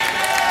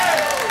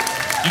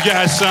You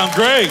guys sound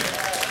great.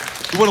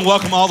 We want to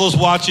welcome all those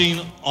watching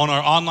on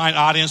our online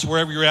audience,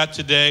 wherever you're at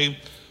today.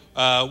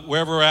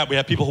 Wherever we're at, we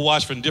have people who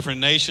watch from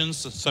different nations.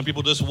 Some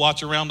people just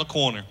watch around the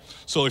corner.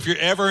 So if you're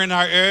ever in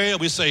our area,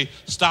 we say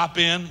stop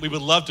in. We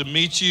would love to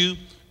meet you,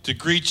 to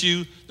greet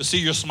you, to see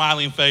your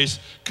smiling face.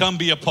 Come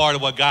be a part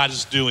of what God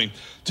is doing.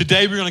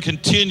 Today we're going to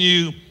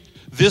continue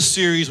this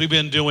series we've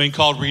been doing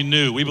called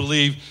Renew. We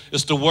believe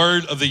it's the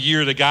word of the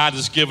year that God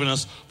has given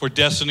us for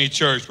Destiny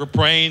Church. We're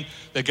praying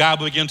that God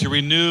will begin to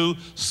renew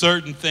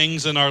certain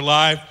things in our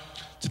life.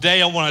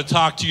 Today I want to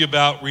talk to you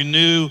about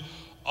renew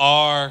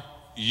our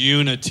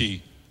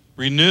unity.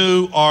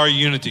 Renew our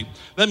unity.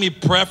 Let me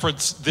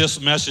preface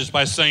this message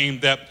by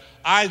saying that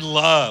I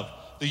love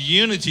the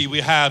unity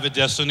we have at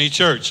Destiny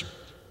Church.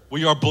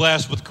 We are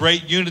blessed with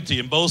great unity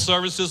in both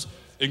services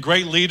and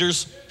great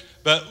leaders.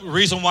 But the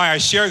reason why I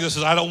share this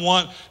is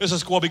this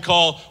is what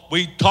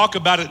we talk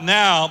about it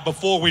now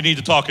before we need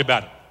to talk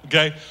about it,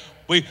 okay?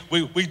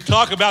 We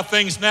talk about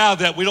things now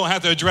that we don't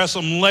have to address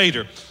them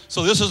later.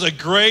 So this is a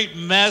great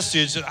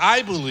message that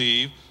I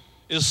believe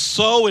is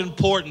so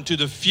important to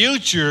the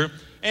future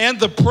and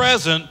the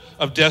present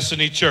of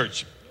Destiny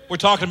Church. We're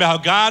talking about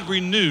how God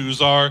renews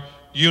our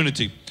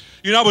unity.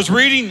 You know, I was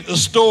reading a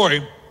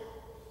story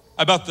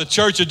about the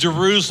church of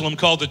Jerusalem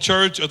called the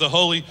Church of the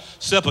Holy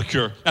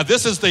Sepulchre. Now,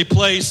 this is the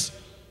place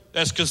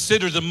that's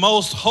considered the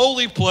most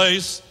holy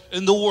place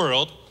in the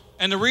world.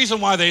 And the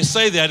reason why they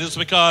say that is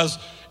because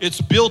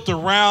it's built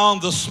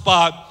around the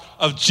spot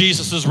of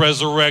Jesus'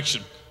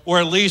 resurrection, or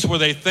at least where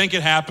they think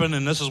it happened,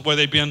 and this is where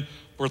they've been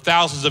for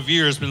thousands of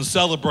years, been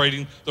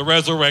celebrating the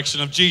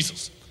resurrection of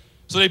Jesus.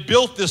 So they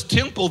built this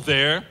temple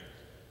there,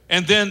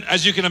 and then,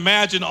 as you can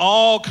imagine,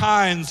 all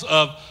kinds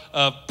of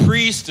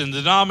priests and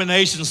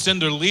denominations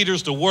send their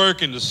leaders to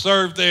work and to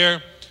serve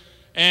there.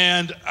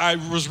 And I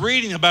was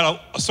reading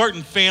about a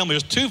certain family.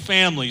 There's two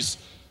families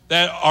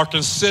that are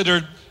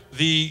considered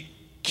the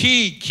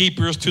key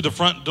keepers to the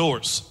front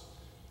doors.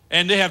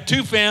 And they have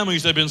two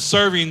families that have been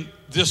serving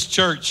this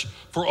church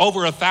for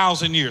over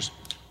 1,000 years.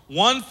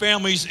 One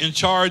family's in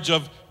charge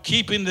of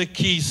keeping the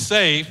key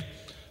safe.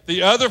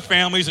 The other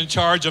family's in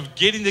charge of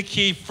getting the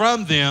key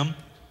from them,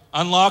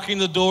 unlocking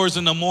the doors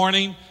in the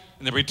morning,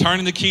 and then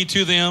returning the key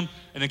to them,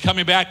 and then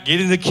coming back,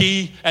 getting the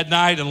key at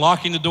night, and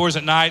locking the doors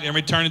at night, and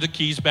returning the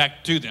keys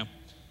back to them.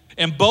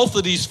 And both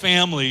of these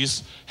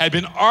families had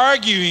been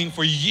arguing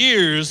for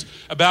years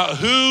about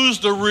who's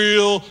the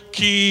real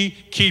key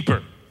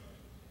keeper.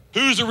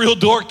 Who's the real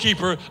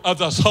doorkeeper of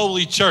this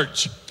holy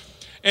church?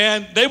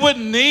 And they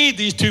wouldn't need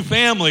these two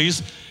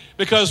families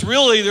because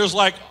really there's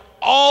like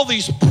all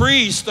these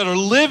priests that are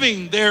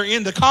living there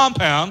in the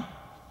compound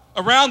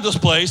around this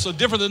place of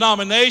different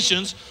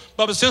denominations.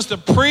 But since the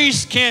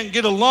priests can't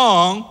get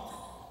along,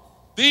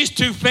 these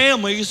two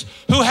families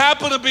who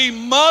happen to be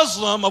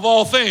Muslim of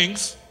all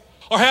things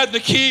are had to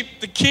keep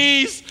the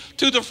keys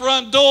to the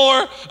front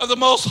door of the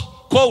most,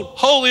 quote,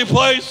 holy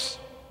place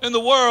in the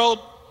world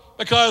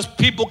because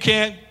people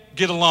can't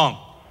get along.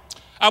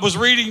 I was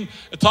reading,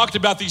 it talked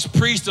about these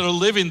priests that are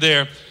living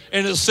there,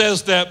 and it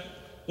says that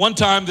one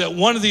time that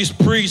one of these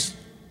priests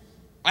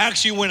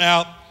actually went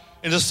out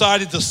and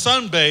decided to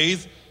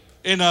sunbathe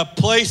in a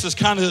place that's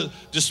kind of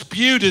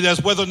disputed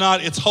as whether or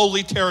not it's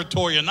holy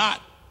territory or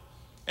not.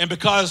 And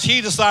because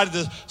he decided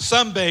to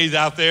sunbathe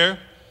out there,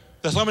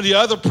 that some of the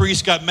other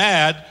priests got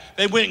mad.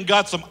 They went and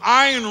got some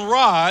iron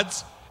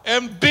rods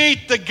and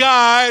beat the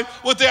guy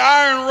with the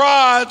iron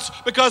rods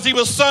because he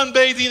was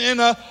sunbathing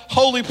in a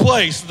holy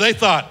place, they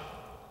thought.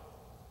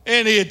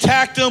 And he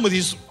attacked them with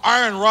these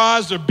iron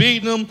rods. They're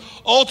beating them.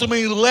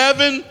 Ultimately,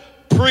 11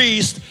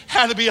 priests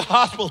had to be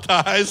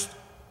hospitalized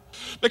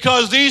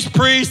because these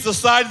priests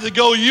decided to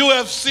go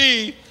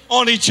UFC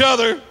on each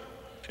other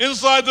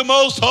inside the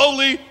most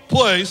holy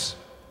place.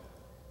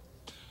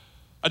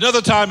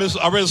 Another time,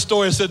 I read a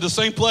story that said the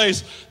same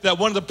place that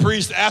one of the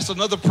priests asked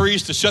another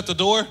priest to shut the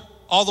door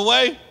all the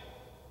way.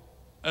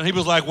 And he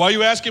was like, why are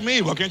you asking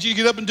me? Why can't you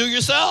get up and do it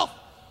yourself?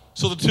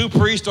 So the two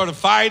priests started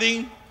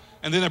fighting,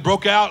 and then it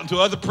broke out into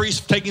other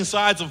priests taking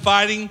sides and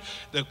fighting.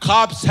 The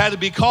cops had to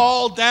be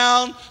called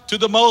down to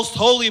the most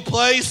holy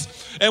place.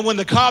 And when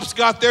the cops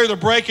got there to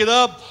break it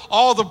up,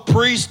 all the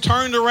priests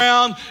turned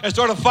around and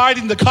started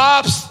fighting the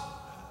cops.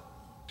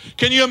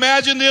 Can you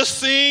imagine this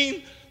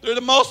scene? They're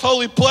the most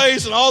holy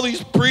place, and all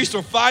these priests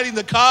are fighting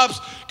the cops.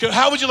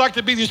 How would you like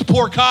to be these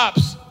poor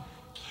cops?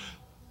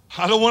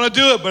 I don't want to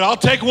do it, but I'll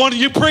take one of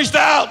you priests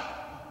out.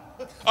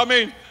 I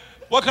mean,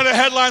 what kind of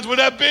headlines would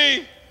that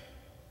be?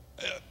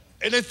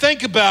 And then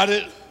think about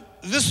it.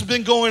 This has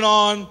been going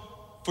on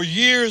for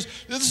years.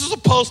 This is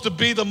supposed to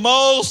be the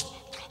most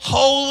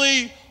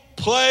holy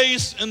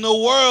place in the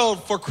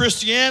world for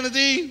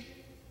Christianity.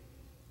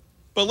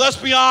 But let's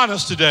be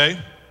honest today.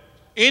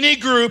 Any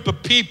group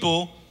of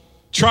people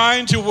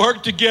trying to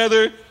work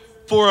together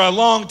for a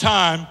long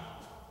time,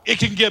 it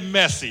can get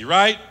messy,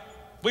 right?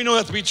 We know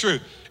that to be true.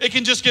 It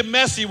can just get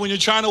messy when you're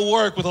trying to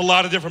work with a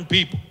lot of different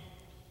people.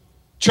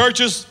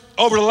 Churches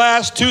over the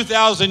last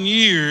 2,000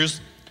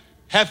 years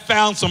have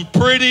found some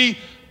pretty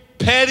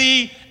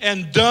petty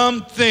and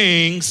dumb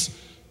things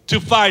to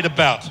fight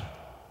about.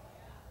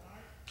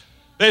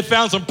 They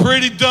found some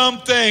pretty dumb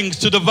things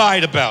to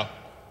divide about.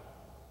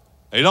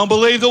 They don't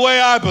believe the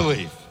way I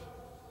believe.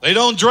 They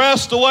don't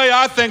dress the way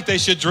I think they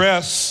should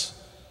dress.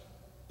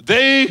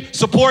 They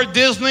support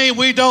Disney,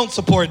 we don't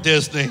support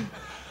Disney.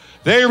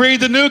 They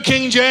read the New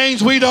King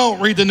James, we don't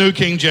read the New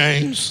King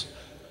James.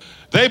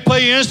 They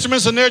play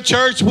instruments in their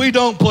church, we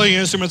don't play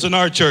instruments in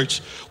our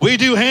church. We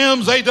do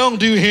hymns, they don't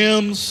do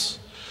hymns.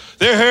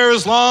 Their hair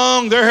is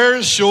long, their hair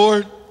is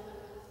short.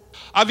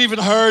 I've even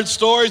heard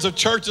stories of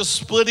churches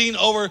splitting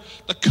over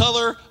the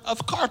color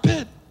of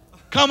carpet.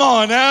 Come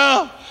on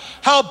now.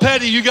 How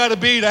petty you got to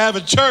be to have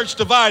a church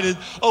divided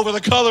over the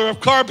color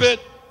of carpet?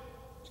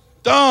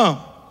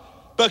 Dumb.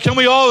 But can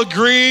we all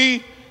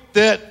agree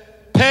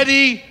that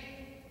petty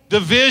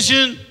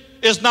division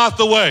is not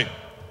the way?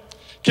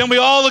 Can we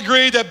all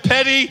agree that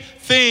petty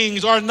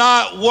things are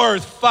not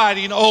worth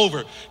fighting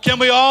over? Can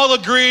we all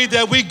agree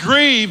that we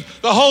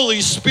grieve the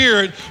Holy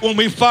Spirit when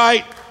we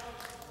fight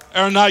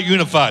and are not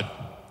unified?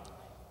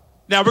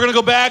 Now, we're going to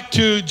go back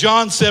to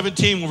John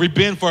 17, where we've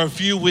been for a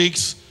few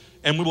weeks,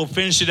 and we will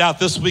finish it out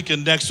this week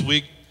and next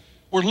week.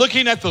 We're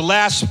looking at the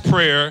last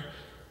prayer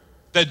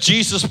that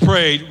Jesus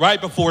prayed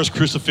right before his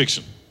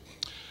crucifixion.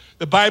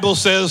 The Bible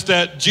says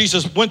that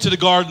Jesus went to the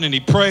garden and he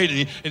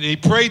prayed, and he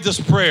prayed this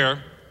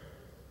prayer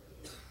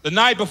the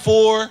night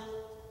before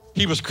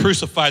he was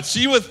crucified. So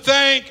you would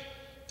think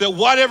that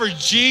whatever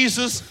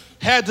Jesus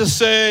had to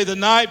say the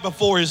night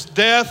before his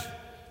death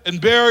and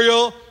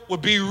burial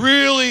would be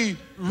really,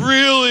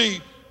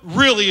 really,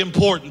 really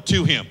important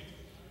to him.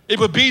 It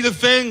would be the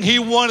thing he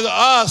wanted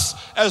us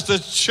as the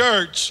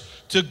church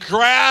to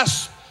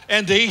grasp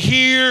and to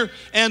hear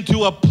and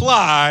to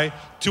apply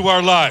to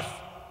our life.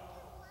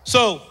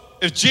 So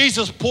if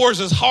Jesus pours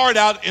his heart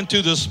out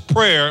into this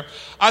prayer,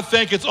 I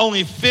think it's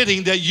only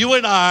fitting that you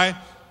and I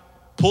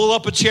pull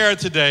up a chair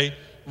today,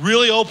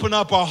 really open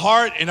up our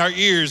heart and our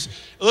ears.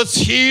 Let's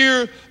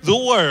hear the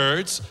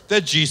words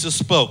that Jesus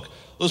spoke.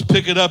 Let's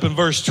pick it up in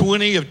verse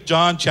 20 of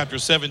John chapter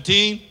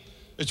 17.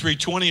 Let's read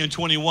 20 and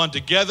 21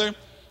 together.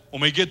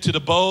 When we get to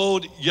the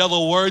bold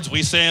yellow words,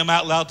 we say them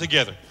out loud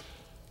together.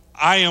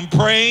 I am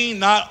praying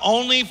not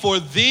only for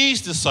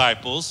these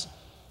disciples,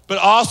 but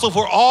also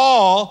for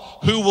all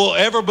who will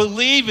ever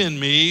believe in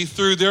me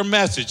through their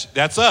message.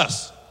 That's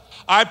us.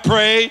 I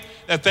pray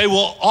that they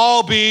will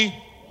all be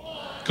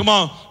one. Come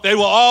on, they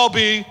will all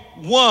be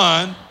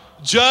one,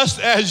 just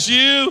as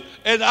you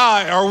and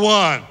I are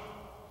one.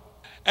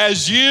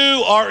 As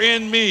you are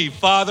in me,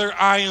 Father,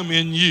 I am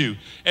in you.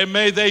 And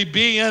may they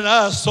be in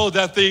us so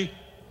that the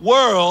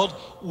world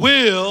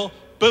will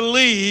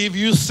believe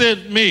you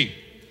sent me.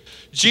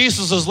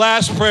 Jesus'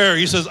 last prayer,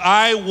 he says,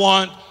 I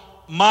want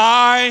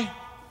my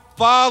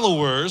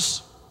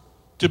followers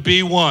to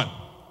be one.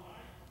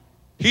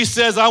 He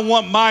says, I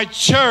want my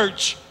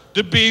church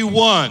to be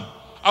one.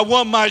 I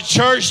want my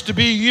church to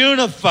be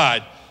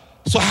unified.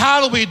 So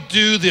how do we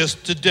do this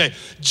today?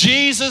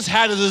 Jesus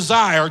had a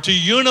desire to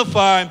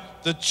unify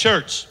the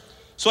church.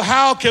 So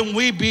how can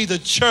we be the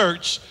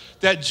church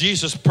that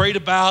Jesus prayed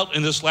about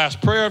in this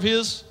last prayer of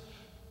his?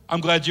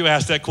 I'm glad you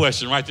asked that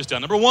question. Write this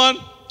down. Number one,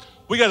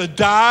 we got to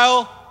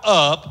dial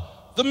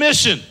up the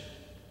mission.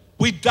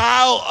 We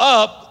dial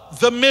up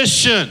the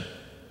mission.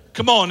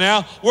 Come on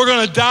now. We're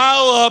going to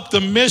dial up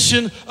the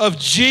mission of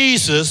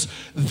Jesus.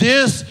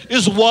 This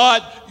is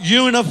what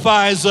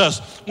unifies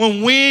us.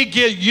 When we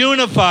get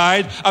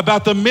unified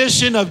about the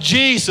mission of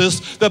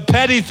Jesus, the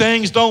petty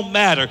things don't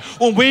matter.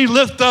 When we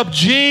lift up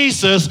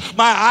Jesus,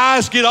 my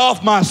eyes get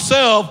off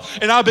myself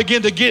and I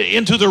begin to get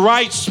into the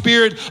right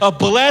spirit of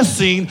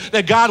blessing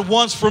that God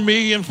wants for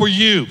me and for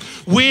you.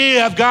 We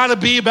have got to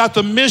be about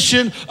the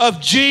mission of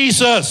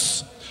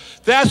Jesus.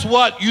 That's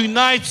what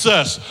unites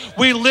us.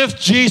 We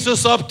lift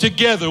Jesus up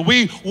together.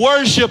 We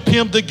worship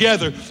him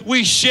together.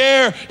 We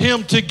share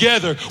him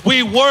together.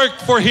 We work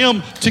for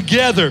him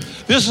together.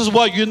 This is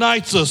what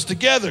unites us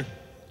together.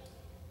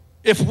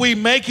 If we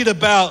make it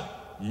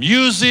about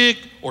music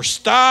or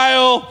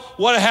style,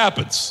 what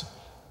happens?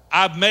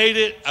 I've made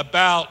it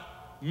about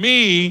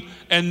me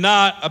and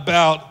not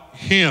about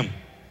him.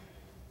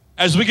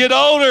 As we get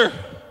older,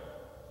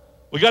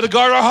 we got to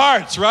guard our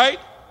hearts, right?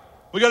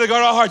 We got to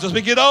guard our hearts. As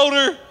we get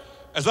older,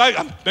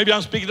 maybe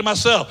I'm speaking to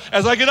myself.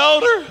 As I get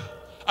older,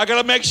 I got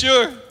to make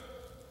sure.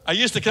 I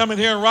used to come in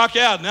here and rock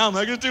out. Now I'm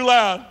not getting too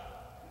loud.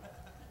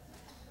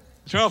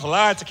 Turn off the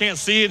lights. I can't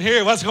see in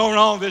here. What's going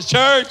on in this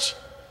church?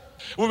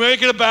 We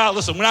make it about,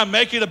 listen, when I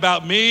make it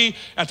about me,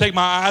 I take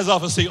my eyes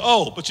off and see,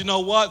 but you know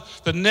what?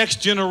 The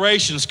next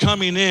generation's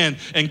coming in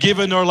and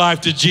giving their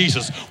life to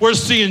Jesus. We're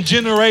seeing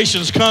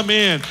generations come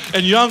in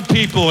and young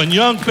people and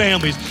young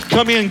families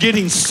come in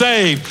getting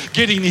saved,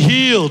 getting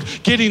healed,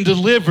 getting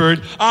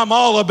delivered. I'm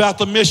all about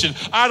the mission.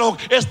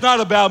 It's not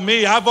about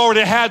me. I've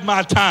already had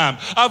my time.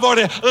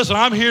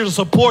 I'm here to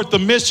support the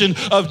mission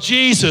of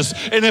Jesus.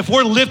 And if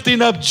we're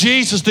lifting up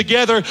Jesus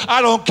together,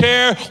 I don't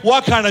care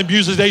what kind of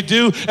music they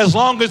do, as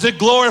long as it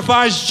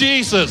glorifies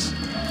Jesus.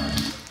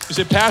 You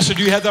say, Pastor,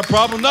 do you have that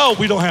problem? No,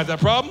 we don't have that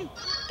problem.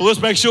 But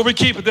let's make sure we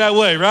keep it that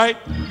way, right?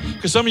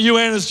 Because some of you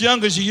ain't as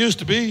young as you used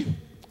to be.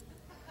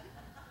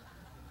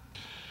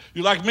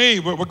 You're like me,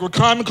 we're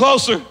climbing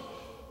closer.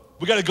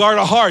 We got to guard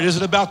our heart. Is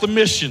it about the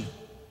mission?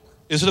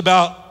 Is it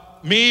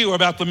about me or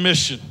about the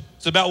mission?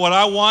 Is it about what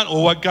I want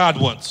or what God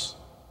wants?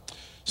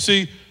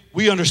 See,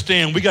 we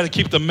understand we got to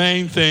keep the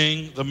main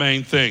thing the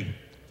main thing.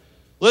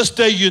 Let's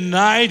stay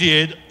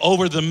united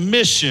over the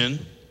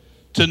mission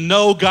to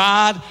know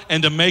God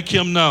and to make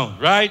him known,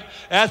 right?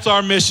 That's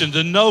our mission,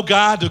 to know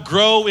God, to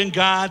grow in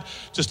God,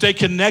 to stay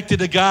connected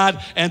to God,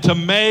 and to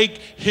make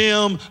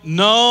him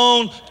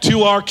known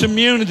to our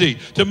community,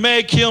 to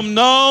make him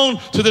known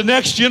to the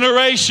next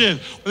generation,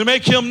 to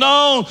make him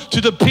known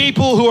to the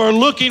people who are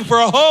looking for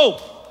a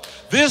hope.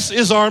 This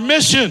is our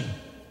mission.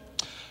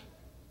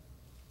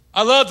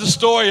 I love the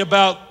story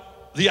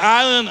about the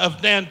island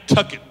of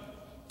Nantucket,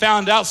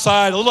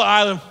 a little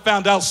island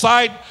found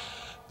outside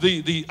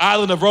the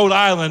island of Rhode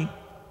Island.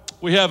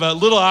 We have a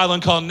little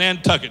island called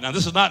Nantucket. Now,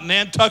 this is not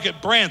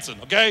Nantucket, Branson,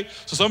 okay?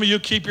 So some of you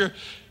keep your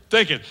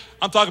thinking.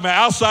 I'm talking about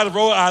outside of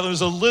Rhode Island. There's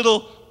a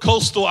little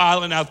coastal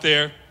island out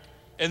there.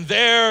 And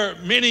there,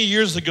 many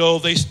years ago,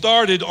 they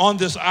started on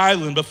this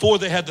island, before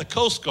they had the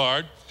Coast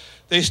Guard,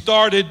 they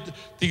started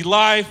the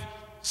Life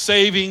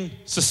Saving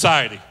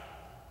Society.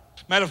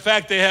 Matter of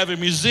fact, they have a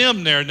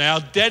museum there now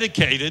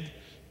dedicated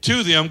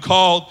to them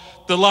called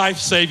the Life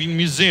Saving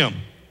Museum.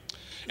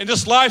 In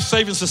this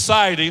life-saving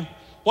society,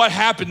 what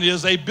happened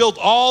is they built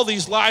all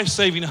these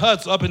life-saving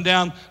huts up and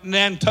down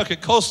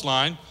Nantucket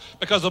coastline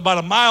because about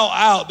a mile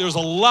out, there was a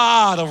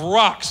lot of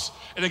rocks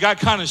and it got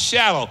kind of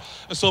shallow.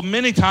 And so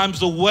many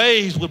times the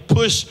waves would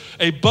push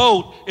a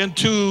boat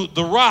into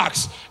the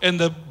rocks and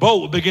the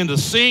boat would begin to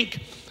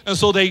sink. And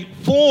so they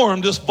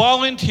formed this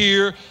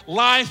volunteer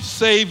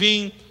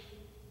life-saving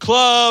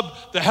club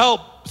to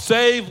help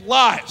save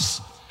lives.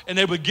 And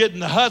they would get in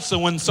the huts,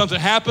 and when something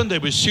happened, they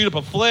would shoot up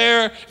a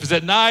flare, if it was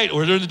at night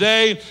or during the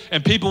day,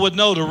 and people would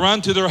know to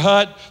run to their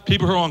hut,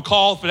 people who are on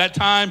call for that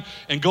time,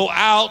 and go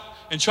out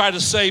and try to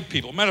save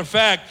people. Matter of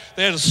fact,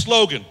 they had a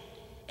slogan,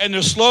 and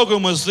their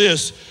slogan was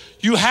this: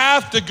 you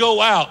have to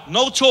go out,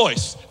 no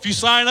choice. If you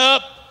sign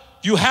up,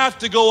 you have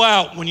to go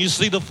out when you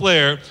see the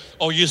flare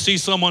or you see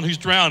someone who's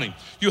drowning.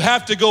 You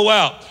have to go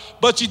out,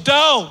 but you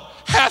don't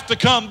have to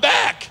come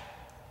back.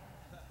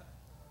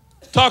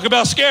 Talk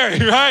about scary,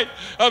 right?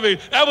 I mean,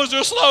 that was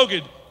their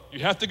slogan.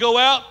 You have to go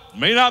out,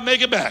 may not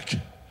make it back.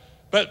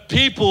 But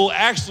people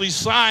actually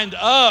signed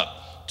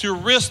up to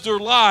risk their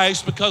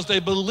lives because they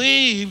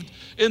believed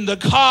in the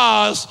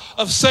cause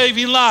of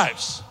saving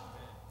lives.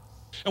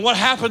 And what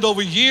happened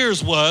over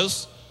years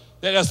was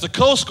that as the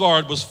Coast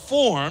Guard was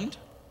formed,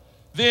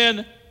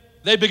 then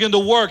they began to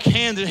work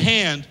hand in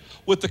hand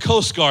with the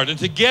Coast Guard. And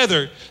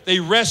together, they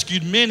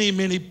rescued many,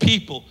 many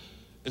people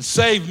and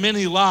saved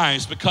many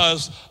lives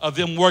because of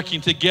them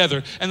working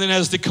together. And then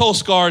as the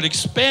Coast Guard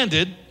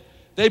expanded,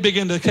 they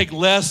began to take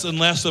less and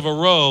less of a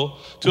role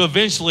to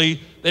eventually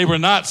they were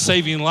not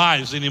saving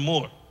lives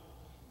anymore.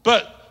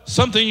 But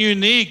something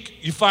unique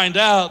you find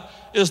out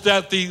is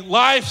that the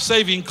Life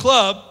Saving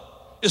Club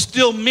is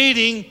still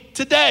meeting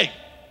today.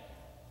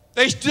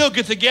 They still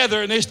get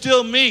together and they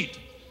still meet.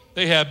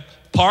 They have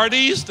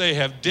parties, they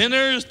have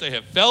dinners, they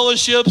have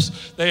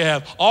fellowships, they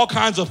have all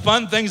kinds of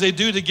fun things they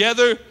do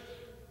together.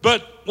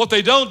 But what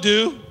they don't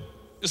do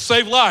is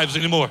save lives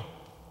anymore.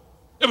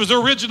 It was the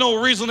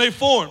original reason they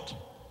formed.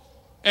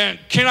 And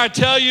can I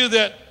tell you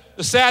that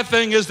the sad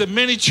thing is that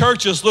many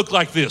churches look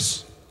like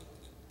this.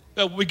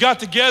 That we got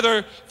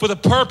together for the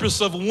purpose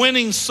of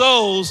winning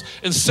souls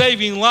and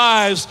saving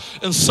lives,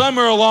 and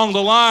somewhere along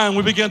the line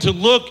we began to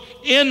look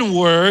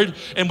inward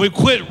and we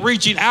quit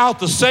reaching out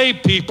to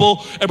save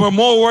people, and we're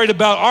more worried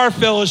about our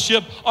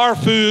fellowship, our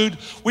food.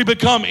 We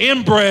become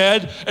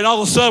inbred, and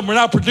all of a sudden we're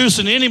not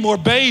producing any more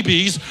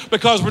babies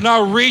because we're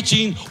not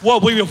reaching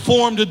what we were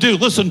formed to do.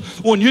 Listen,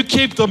 when you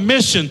keep the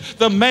mission,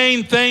 the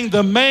main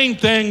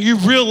thing, you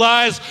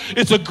realize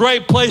it's a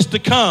great place to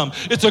come.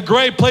 It's a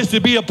great place to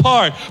be a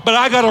part. But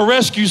I got to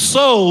rescue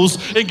souls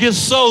and get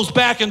souls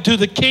back into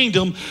the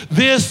kingdom.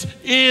 This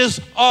is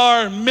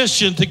our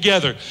mission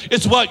together.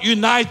 It's what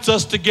unites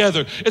us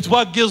together. It's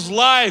what gives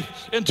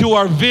life into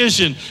our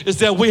vision, is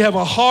that we have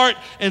a heart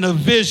and a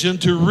vision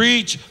to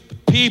reach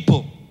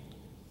people.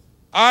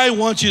 I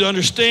want you to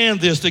understand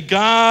this, that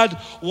God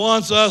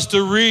wants us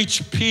to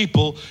reach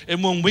people,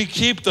 and when we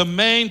keep the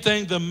main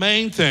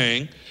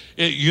thing,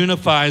 it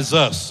unifies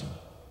us.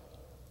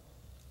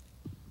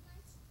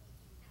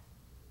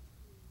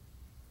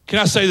 Can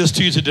I say this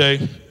to you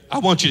today? I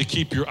want you to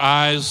keep your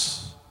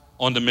eyes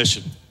on the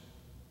mission.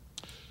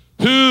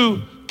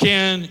 Who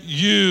can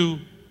you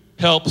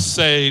help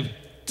save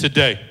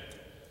today?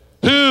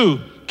 Who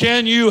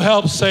can you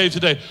help save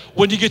today?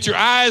 When you get your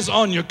eyes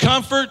on your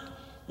comfort,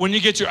 when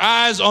you get your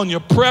eyes on your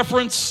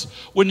preference,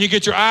 when you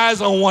get your eyes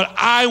on what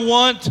I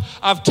want,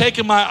 I've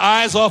taken my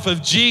eyes off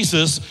of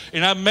Jesus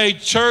and I've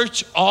made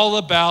church all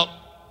about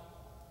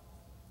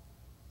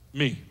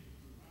me.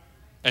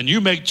 And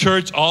you make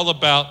church all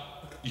about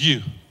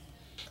you.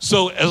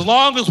 So as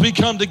long as we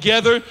come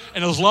together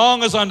and as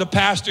long as I'm the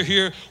pastor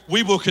here,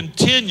 we will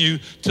continue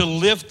to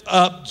lift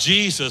up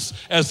Jesus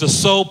as the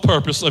sole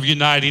purpose of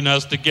uniting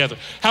us together.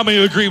 How many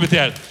agree with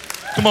that?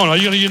 Come on, are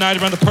you going to unite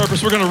around the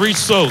purpose? We're going to reach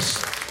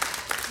souls.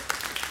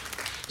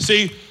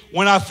 See,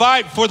 when I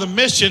fight for the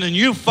mission and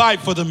you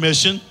fight for the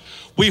mission,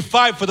 we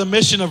fight for the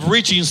mission of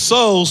reaching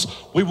souls.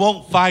 We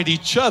won't fight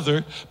each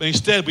other, but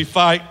instead we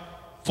fight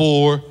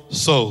for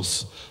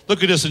souls.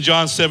 Look at this in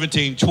John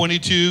 17,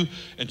 22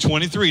 and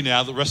 23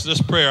 now, the rest of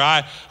this prayer.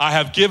 I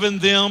have given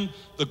them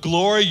the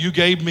glory you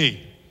gave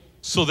me,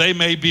 so they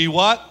may be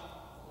what?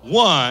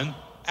 One,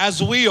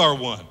 as we are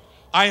one.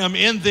 I am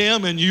in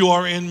them and you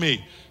are in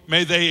me.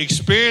 May they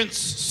experience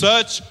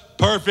such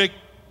perfect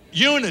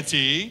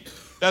unity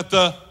that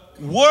the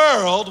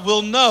world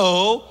will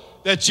know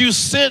that you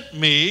sent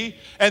me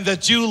and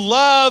that you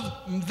love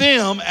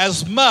them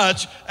as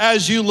much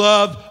as you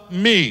love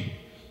me.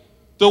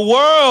 The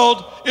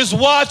world is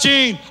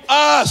watching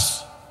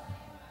us.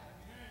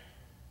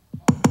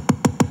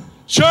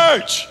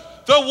 Church,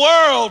 the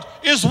world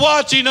is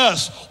watching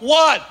us.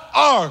 What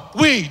are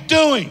we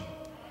doing?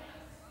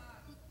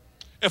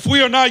 If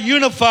we are not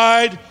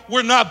unified,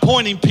 we're not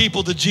pointing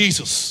people to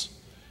Jesus.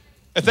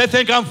 If they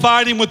think I'm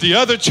fighting with the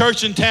other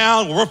church in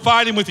town, we're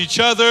fighting with each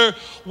other,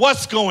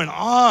 what's going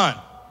on?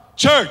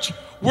 Church,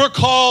 we're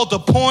called to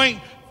point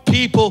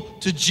people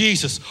to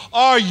Jesus.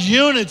 Our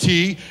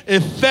unity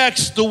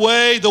affects the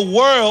way the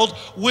world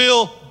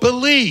will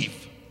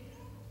believe.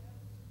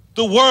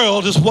 The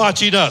world is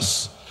watching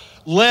us.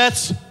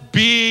 Let's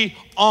be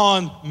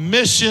on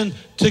mission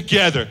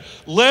together.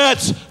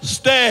 Let's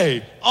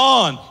stay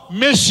on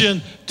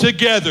mission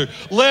together.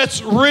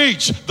 Let's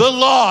reach the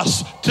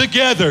lost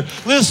together.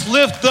 Let's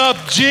lift up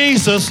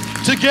Jesus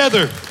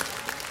together.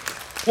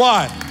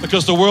 Why?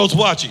 Because the world's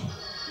watching.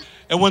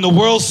 And when the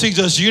world sees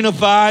us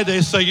unified,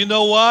 they say, you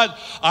know what?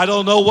 I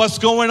don't know what's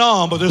going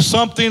on, but there's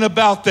something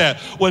about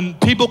that. When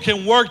people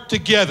can work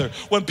together,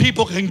 when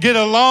people can get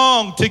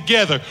along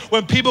together,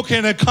 when people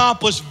can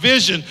accomplish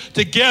vision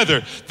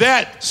together,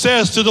 that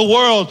says to the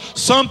world,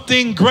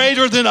 something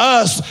greater than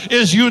us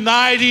is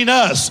uniting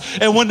us.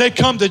 And when they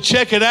come to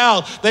check it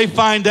out, they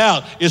find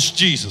out it's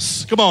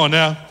Jesus. Come on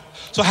now.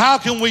 So how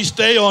can we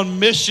stay on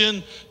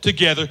mission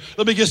together?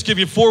 Let me just give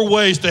you 4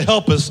 ways to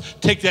help us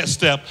take that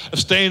step of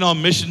staying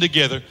on mission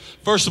together.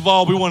 First of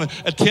all, we want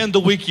to attend the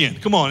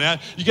weekend. Come on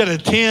now. You got to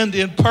attend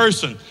in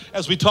person.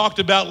 As we talked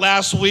about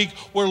last week,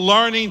 we're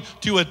learning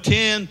to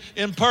attend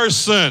in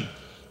person.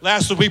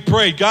 Last week we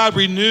prayed, God,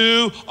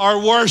 renew our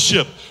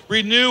worship.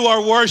 Renew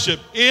our worship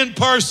in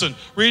person.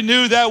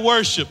 Renew that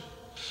worship.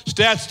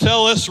 Stats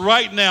tell us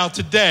right now,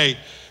 today,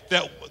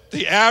 that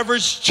the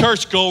average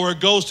churchgoer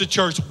goes to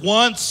church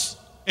once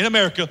in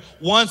America,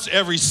 once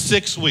every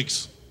 6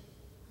 weeks.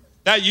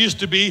 That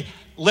used to be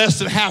less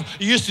than half.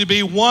 It used to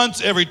be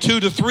once every 2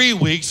 to 3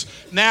 weeks.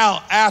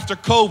 Now, after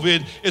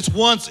COVID, it's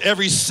once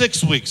every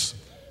 6 weeks.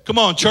 Come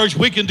on, church,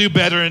 we can do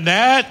better than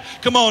that.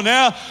 Come on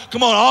now.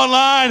 Come on,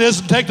 online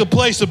doesn't take the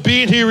place of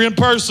being here in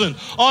person.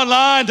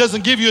 Online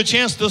doesn't give you a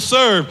chance to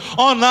serve.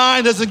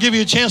 Online doesn't give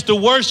you a chance to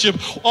worship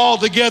all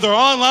together.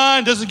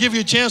 Online doesn't give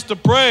you a chance to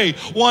pray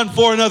one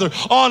for another.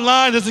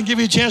 Online doesn't give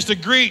you a chance to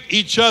greet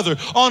each other.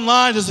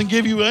 Online doesn't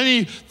give you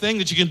anything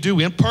that you can do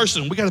in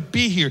person. We got to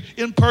be here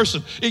in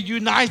person. It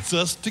unites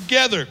us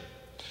together.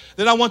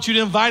 Then I want you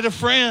to invite a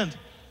friend.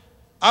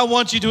 I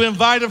want you to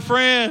invite a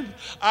friend.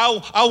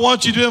 I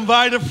want you to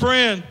invite a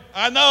friend.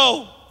 I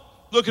know.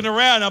 Looking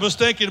around, I was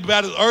thinking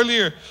about it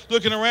earlier.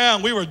 Looking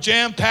around, we were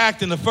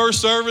jam-packed in the first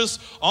service,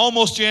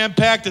 almost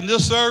jam-packed in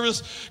this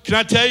service. Can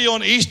I tell you,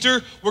 on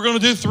Easter, we're going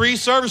to do 3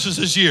 services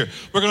this year.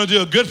 We're going to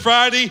do a Good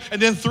Friday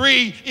and then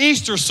 3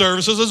 Easter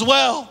services as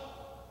well.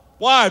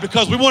 Why?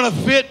 Because we want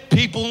to fit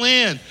people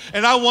in.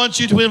 And I want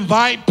you to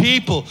invite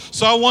people.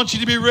 So I want you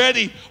to be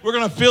ready. We're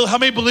going to how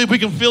many believe we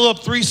can fill up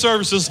 3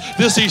 services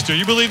this Easter?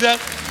 You believe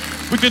that?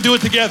 We can do it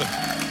together.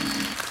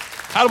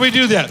 How do we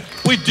do that?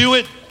 We do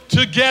it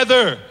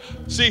together.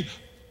 See,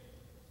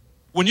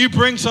 when you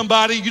bring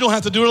somebody, you don't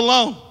have to do it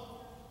alone.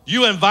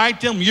 You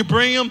invite them, you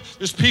bring them.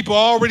 There's people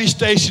already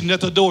stationed at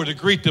the door to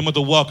greet them with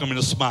a welcome and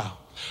a smile.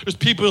 There's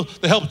people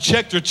that help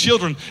check their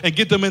children and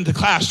get them into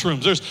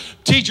classrooms. There's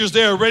teachers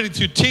there ready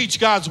to teach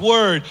God's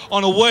word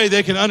on a way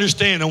they can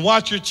understand and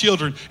watch your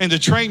children and to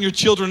train your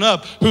children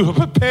up who are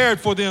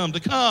prepared for them to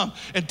come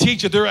and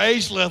teach at their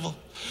age level.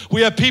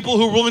 We have people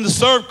who are willing to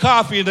serve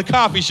coffee in the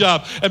coffee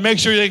shop and make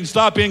sure they can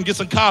stop in and get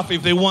some coffee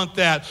if they want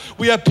that.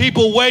 We have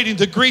people waiting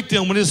to greet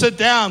them when they sit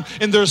down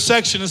in their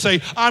section and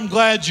say, I'm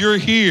glad you're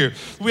here.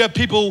 We have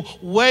people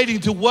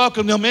waiting to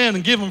welcome them in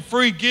and give them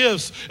free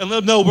gifts and let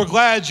them know we're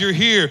glad you're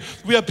here.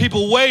 We have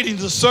people waiting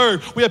to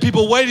serve. We have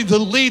people waiting to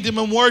lead them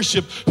in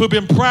worship who have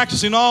been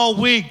practicing all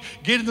week,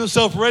 getting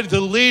themselves ready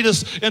to lead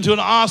us into an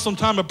awesome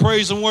time of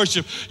praise and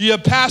worship. You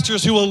have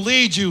pastors who will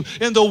lead you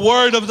in the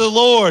word of the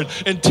Lord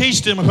and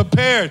teach them and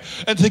prepare prepared.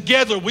 And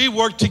together, we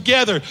work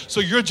together. So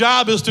your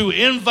job is to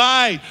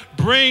invite,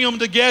 bring them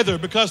together,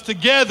 because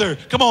together,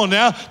 come on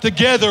now,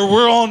 together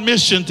we're on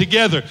mission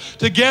together.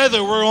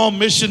 Together we're on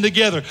mission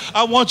together.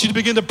 I want you to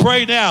begin to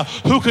pray now.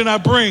 Who can I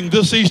bring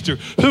this Easter?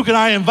 Who can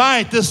I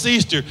invite this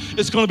Easter?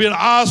 It's going to be an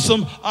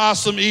awesome,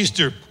 awesome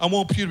Easter. I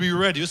want you to be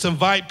ready. Let's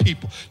invite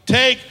people.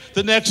 Take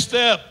the next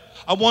step.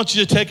 I want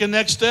you to take a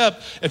next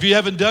step. If you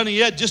haven't done it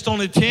yet, just don't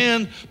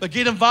attend, but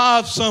get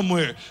involved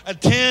somewhere.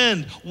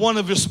 Attend one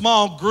of your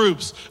small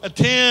groups.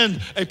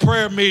 Attend a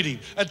prayer meeting.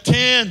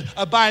 Attend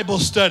a Bible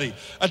study.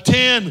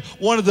 Attend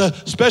one of the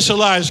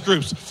specialized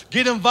groups.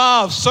 Get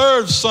involved.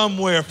 Serve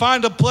somewhere.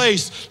 Find a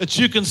place that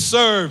you can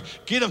serve.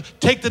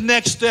 Take the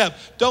next step.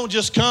 Don't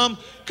just come.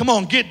 Come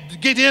on, get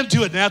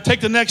into it now. Take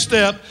the next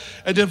step.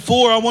 And then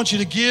 4, I want you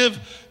to give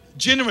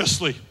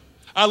generously.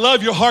 I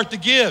love your heart to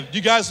give.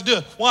 You guys do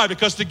it. Why?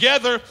 Because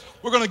together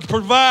we're going to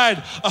provide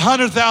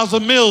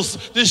 100,000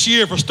 meals this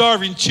year for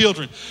starving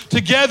children.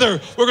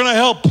 Together we're going to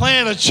help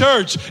plant a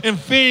church in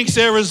Phoenix,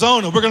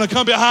 Arizona. We're going to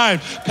come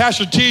behind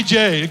Pastor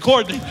TJ and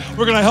Courtney.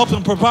 We're going to help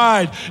them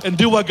provide and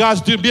do what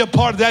God's doing. Be a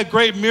part of that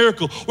great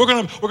miracle. We're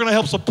going to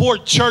help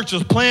support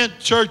churches, plant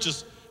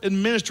churches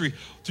in ministry.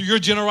 Through your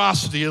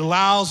generosity, it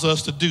allows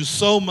us to do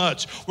so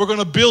much. We're going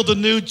to build a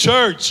new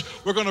church.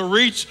 We're going to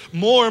reach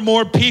more and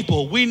more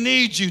people. We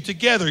need you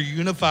together,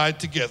 unified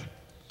together.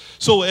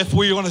 So if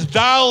we're going to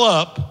dial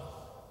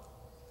up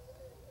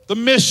the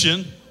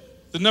mission,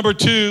 the number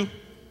 2,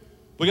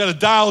 we got to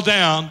dial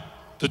down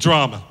the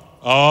drama.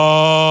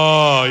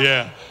 Oh,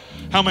 yeah.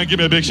 How many give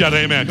me a big shout?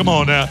 Amen. Come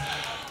on now.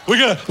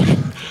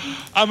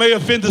 I may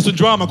offend some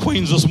drama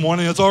queens this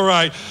morning. That's all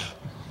right.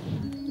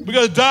 We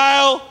got to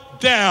dial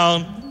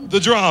down the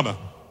drama.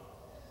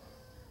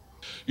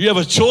 You have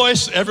a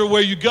choice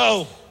everywhere you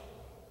go.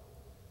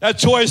 That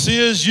choice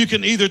is you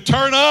can either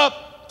turn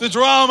up the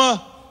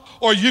drama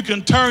or you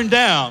can turn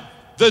down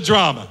the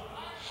drama.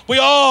 We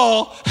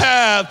all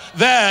have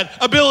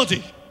that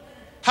ability.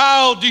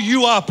 How do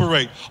you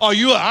operate?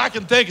 I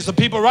can think of some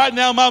people right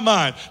now in my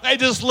mind. They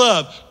just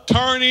love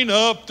turning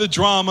up the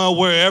drama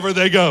wherever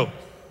they go.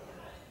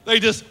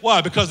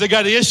 Why? Because they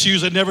got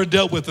issues they never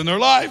dealt with in their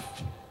life.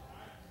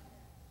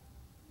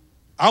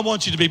 I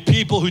want you to be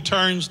people who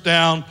turns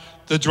down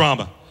the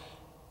drama.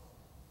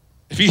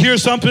 If you hear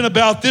something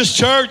about this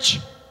church,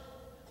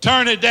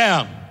 turn it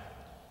down.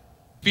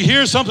 If you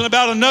hear something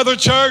about another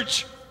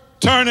church,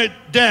 turn it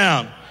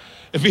down.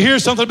 If you hear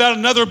something about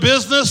another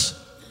business,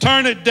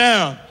 turn it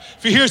down.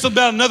 If you hear something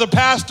about another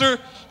pastor,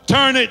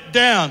 turn it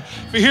down.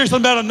 If you hear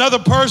something about another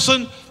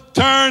person,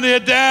 turn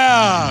it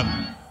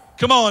down.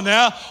 Come on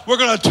now. We're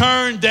going to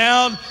turn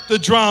down the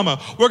drama.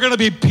 We're going to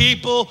be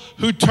people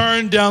who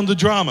turn down the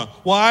drama.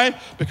 Why?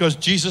 Because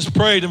Jesus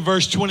prayed in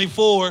verse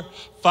 24,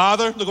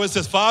 Father, look what it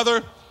says,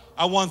 Father,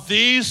 I want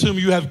these whom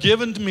you have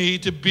given to me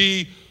to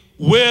be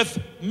with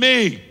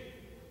me.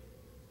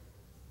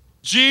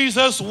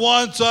 Jesus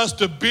wants us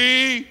to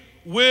be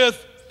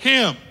with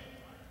him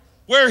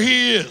where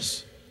he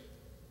is.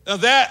 Now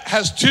that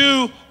has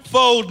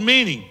twofold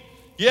meaning.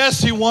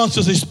 Yes, he wants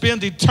us to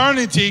spend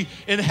eternity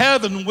in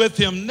heaven with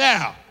him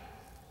now.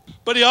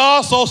 But he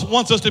also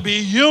wants us to be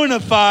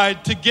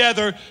unified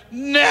together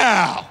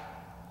now.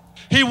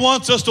 He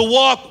wants us to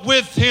walk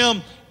with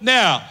him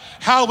now.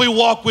 How do we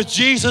walk with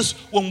Jesus?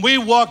 When we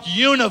walk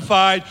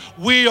unified,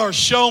 we are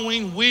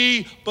showing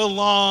we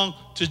belong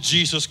to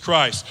Jesus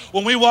Christ.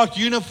 When we walk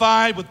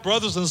unified with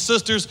brothers and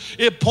sisters,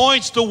 it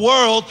points the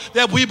world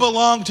that we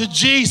belong to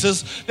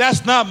Jesus.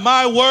 That's not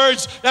my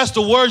words. That's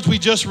the words we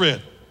just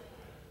read.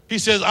 He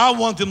says, I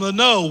want them to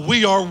know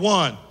we are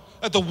one.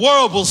 That the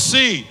world will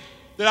see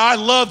that I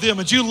love them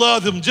and you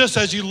love them just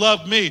as you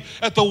love me.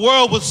 That the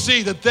world will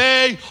see that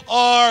they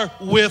are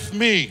with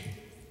me.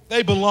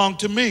 They belong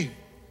to me.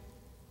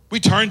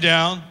 We turn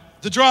down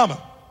the drama.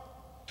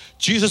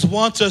 Jesus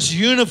wants us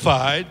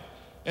unified,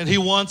 and he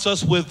wants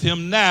us with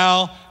him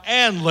now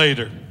and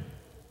later.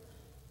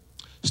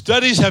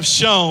 Studies have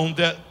shown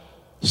that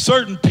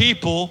certain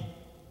people,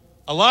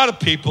 a lot of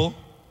people,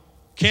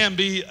 can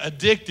be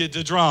addicted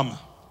to drama.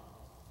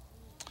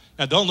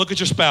 Now, don't look at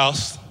your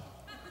spouse.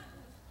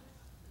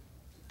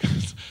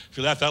 If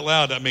you laugh out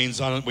loud, that means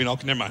never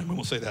mind, we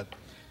won't say that.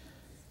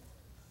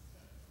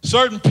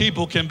 Certain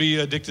people can be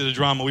addicted to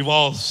drama. We've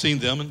all seen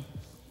them, and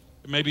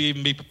there maybe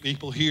even be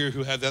people here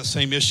who have that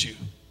same issue.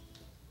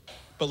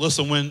 But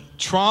listen, when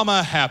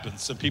trauma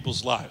happens in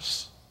people's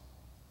lives,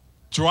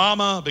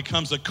 drama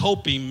becomes a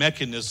coping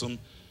mechanism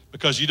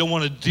because you don't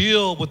want to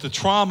deal with the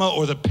trauma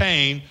or the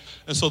pain.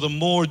 And so the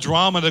more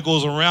drama that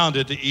goes around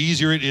it, the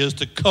easier it is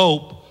to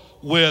cope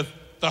with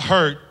the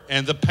hurt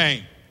and the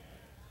pain.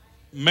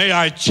 May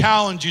I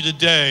challenge you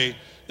today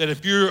that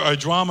if you're a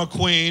drama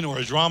queen or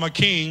a drama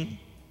king,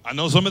 I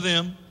know some of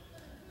them,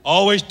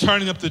 always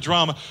turning up the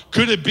drama,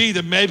 could it be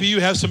that maybe you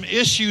have some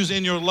issues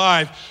in your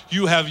life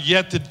you have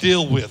yet to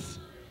deal with?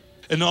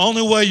 And the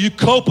only way you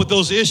cope with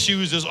those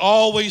issues is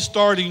always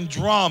starting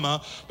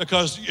drama,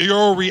 because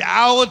your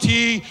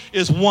reality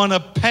is one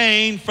of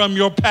pain from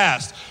your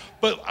past.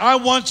 But I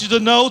want you to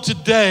know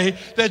today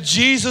that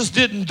Jesus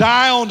didn't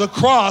die on the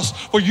cross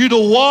for you to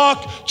walk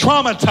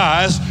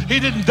traumatized. He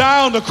didn't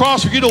die on the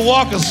cross for you to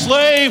walk a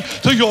slave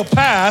to your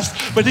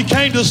past, but he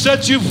came to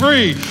set you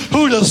free.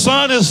 Who the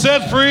Son has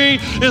set free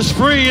is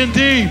free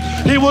indeed.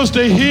 He wants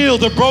to heal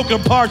the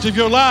broken parts of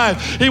your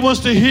life. He wants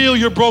to heal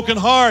your broken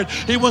heart.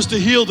 He wants to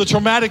heal the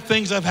traumatic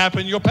things that have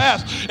happened in your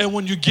past. And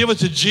when you give it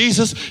to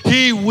Jesus,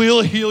 he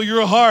will heal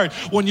your heart.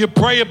 When you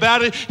pray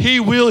about it,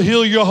 he will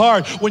heal your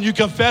heart. When you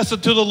confess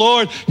it to the Lord,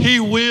 he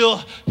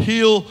will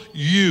heal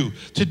you.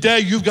 Today,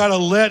 you've got to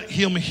let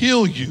him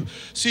heal you.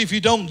 See, if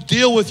you don't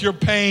deal with your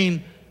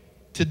pain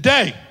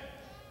today,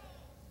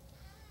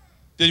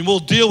 then we'll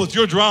deal with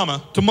your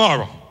drama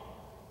tomorrow.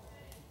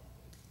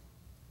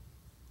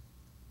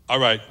 All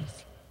right.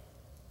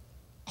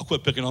 I'll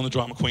quit picking on the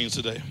drama queens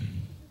today.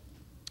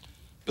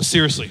 But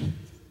seriously,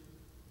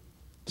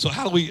 so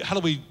how do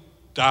we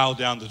dial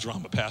down the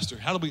drama, Pastor?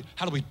 How do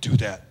we do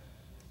that?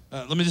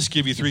 Let me just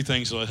give you 3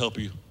 things that will help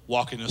you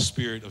walk in the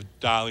spirit of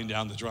dialing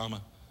down the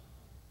drama.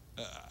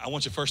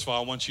 First of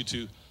all, I want you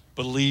to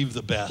believe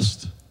the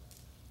best.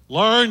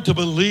 Learn to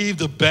believe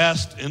the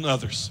best in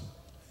others.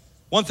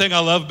 One thing I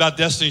love about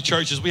Destiny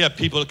Church is we have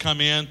people that come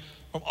in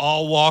from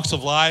all walks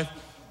of life.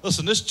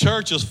 Listen, this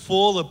church is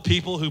full of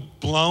people who've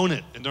blown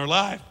it in their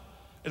life.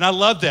 And I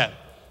love that.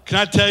 Can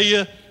I tell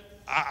you,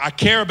 I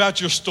care about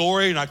your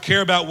story and I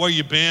care about where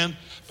you've been,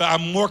 but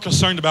I'm more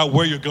concerned about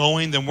where you're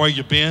going than where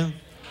you've been.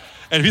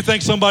 And if you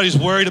think somebody's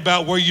worried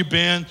about where you've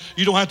been,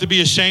 you don't have to be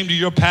ashamed of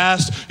your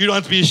past. You don't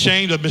have to be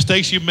ashamed of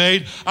mistakes you've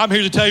made. I'm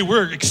here to tell you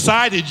we're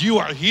excited you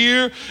are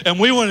here, and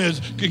we want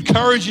to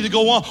encourage you to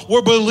go on.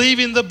 We're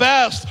believing the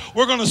best.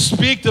 We're going to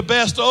speak the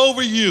best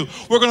over you.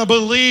 We're going to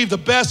believe the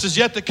best is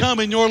yet to come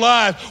in your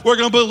life. We're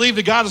going to believe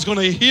that God is going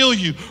to heal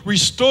you,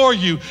 restore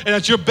you, and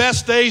that your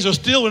best days are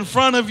still in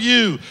front of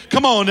you.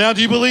 Come on now,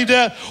 do you believe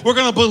that? We're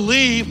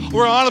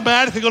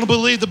automatically going to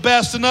believe the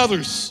best in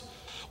others.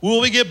 Will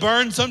we get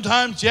burned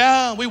sometimes?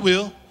 Yeah, we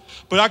will.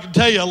 But I can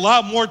tell you a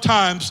lot more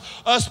times,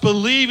 us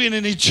believing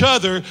in each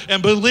other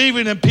and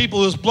believing in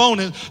people who's blown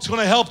it, it's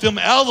going to help them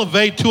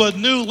elevate to a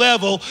new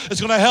level.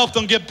 It's going to help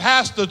them get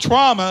past the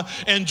trauma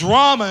and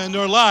drama in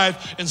their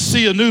life and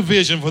see a new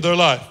vision for their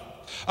life.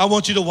 I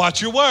want you to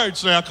watch your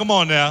words now. Come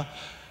on now.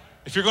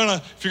 If you're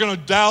gonna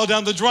dial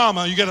down the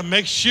drama, you got to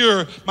make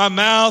sure my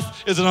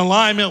mouth is in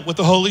alignment with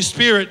the Holy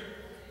Spirit.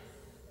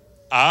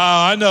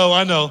 I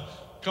know.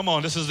 Come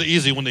on, this is the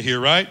easy one to hear,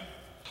 right?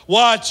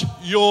 Watch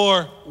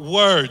your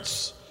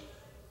words.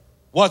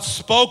 What's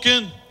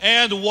spoken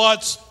and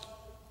what's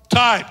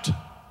typed.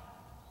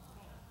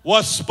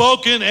 What's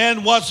spoken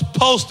and what's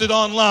posted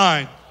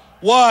online.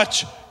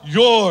 Watch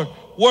your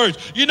words.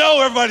 You know,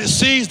 everybody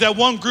sees that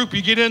one group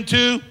you get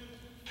into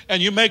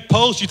and you make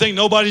posts, you think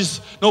nobody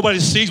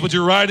sees what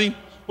you're writing.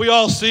 We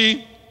all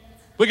see.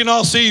 We can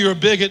all see you're a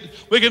bigot.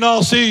 We can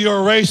all see you're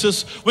a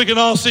racist. We can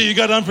all see you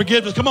got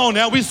unforgiveness. Come on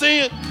now, we see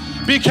it.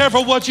 Be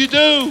careful what you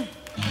do.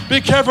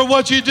 Be careful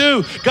what you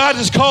do. God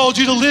has called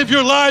you to live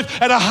your life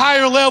at a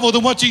higher level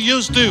than what you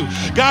used to.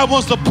 God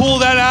wants to pull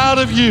that out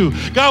of you.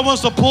 God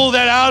wants to pull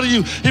that out of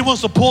you. He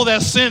wants to pull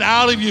that sin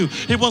out of you.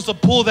 He wants to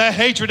pull that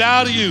hatred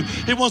out of you.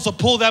 He wants to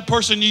pull that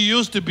person you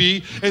used to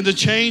be and to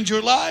change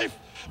your life.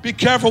 Be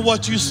careful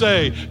what you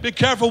say. Be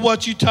careful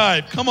what you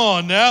type. Come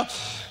on now.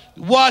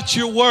 Watch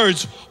your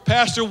words.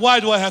 Pastor, why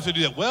do I have to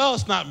do that? Well,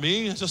 it's not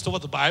me. It's just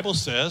what the Bible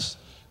says.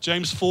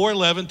 James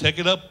 4:11, take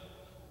it up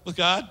with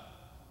God.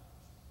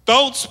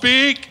 Don't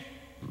speak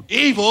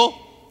evil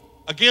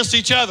against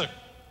each other.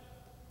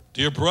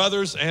 Dear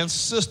brothers and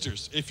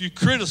sisters, if you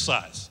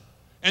criticize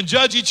and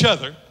judge each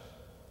other,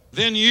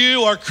 then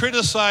you are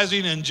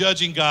criticizing and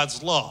judging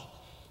God's law.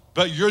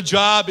 But your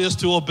job is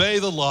to obey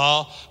the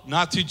law,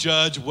 not to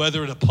judge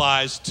whether it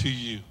applies to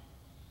you.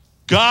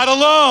 God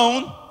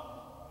alone,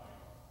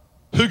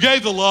 who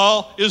gave the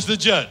law, is the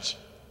judge.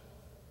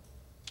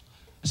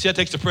 See, that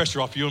takes the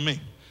pressure off you and me.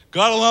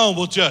 God alone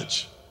will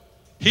judge.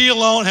 He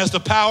alone has the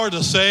power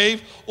to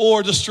save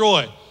or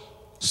destroy.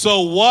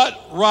 So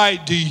what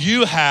right do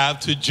you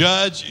have to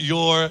judge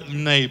your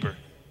neighbor?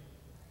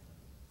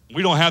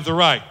 We don't have the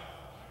right.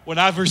 When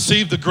I've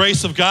received the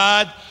grace of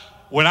God,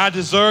 when I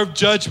deserved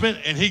judgment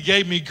and he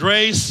gave me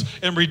grace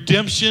and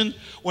redemption,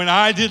 when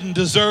I didn't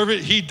deserve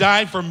it, he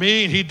died for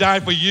me and he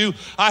died for you.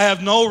 I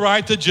have no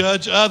right to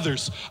judge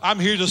others. I'm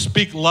here to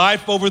speak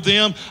life over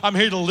them. I'm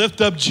here to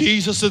lift up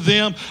Jesus to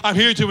them. I'm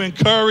here to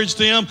encourage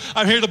them.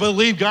 I'm here to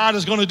believe God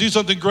is going to do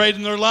something great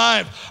in their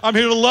life. I'm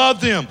here to love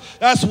them.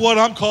 That's what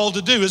I'm called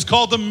to do. It's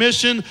called the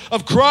mission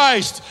of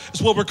Christ.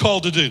 It's what we're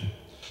called to do.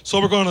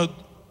 So we're going to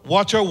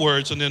watch our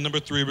words, and then number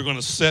 3, we're going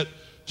to set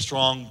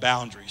strong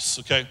boundaries,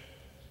 okay?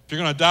 If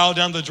you're going to dial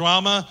down the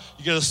drama,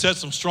 you got to set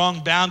some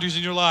strong boundaries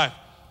in your life.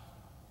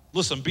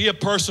 Listen, be a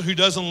person who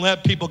doesn't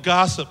let people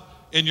gossip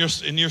in your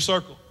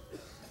circle.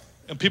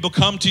 And people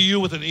come to you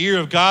with an ear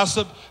of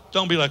gossip,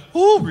 don't be like,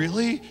 "Oh,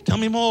 really? Tell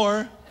me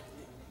more."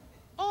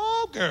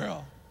 "Oh,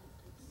 girl."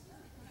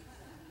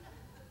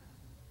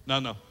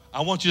 No.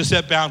 I want you to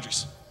set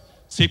boundaries.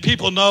 See,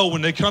 people know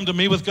when they come to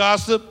me with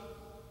gossip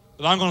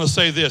that I'm going to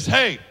say this: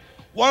 "Hey,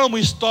 why don't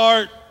we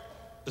stop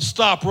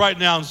right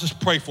now and just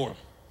pray for them?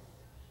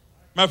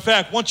 Matter of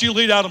fact, once you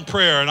lead out in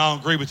prayer and I don't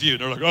agree with you,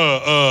 they're like,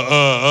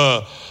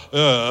 I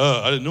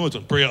didn't know what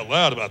to pray out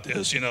loud about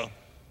this,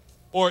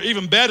 Or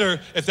even better,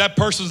 if that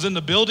person's in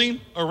the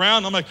building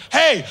around, I'm like,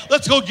 hey,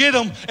 let's go get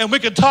them and we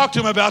can talk to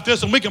them about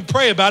this and we can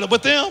pray about it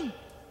with them.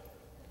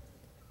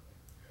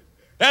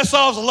 That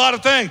solves a lot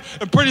of things.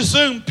 And pretty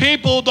soon,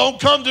 people don't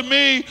come to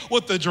me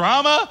with the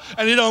drama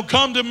and they don't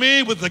come to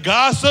me with the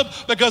gossip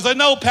because they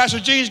know Pastor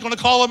Gene's going to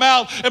call them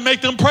out and make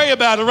them pray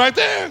about it right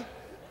there.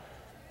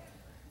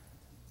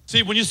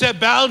 See, when you set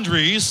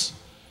boundaries,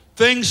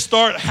 things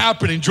start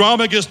happening.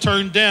 Drama gets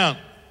turned down.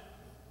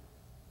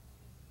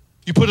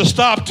 You put a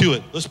stop to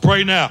it. Let's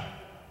pray now.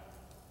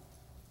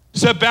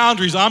 Set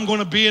boundaries. I'm going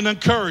to be an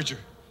encourager.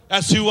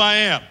 That's who I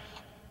am.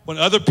 When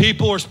other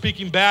people are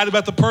speaking bad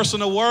about the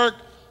person at work,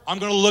 I'm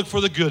going to look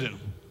for the good in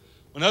them.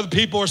 When other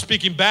people are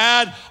speaking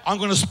bad, I'm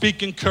going to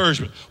speak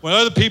encouragement. When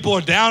other people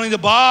are downing the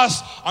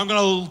boss, I'm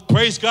going to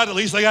praise God, at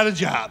least I got a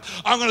job.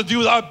 I'm going to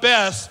do our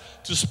best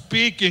to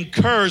speak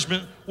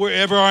encouragement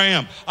wherever I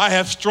am. I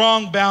have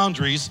strong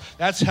boundaries.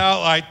 That's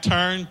how I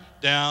turn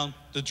down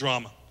the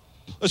drama.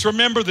 Let's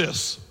remember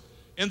this.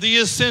 In the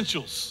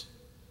essentials,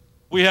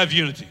 we have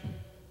unity.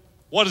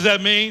 What does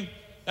that mean?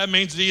 That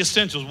means the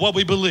essentials, what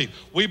we believe.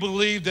 We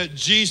believe that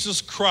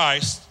Jesus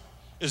Christ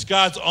is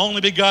God's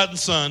only begotten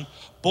Son,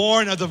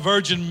 born of the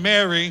Virgin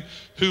Mary,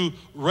 who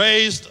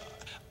raised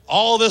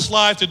all this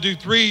life to do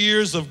 3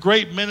 years of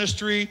great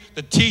ministry,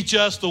 to teach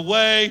us the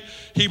way.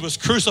 He was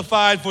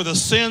crucified for the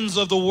sins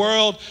of the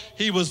world.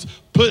 He was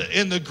put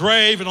in the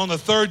grave, and on the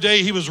third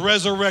day, he was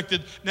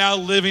resurrected, now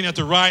living at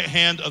the right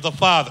hand of the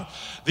Father.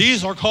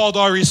 These are called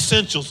our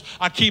essentials.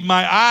 I keep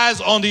my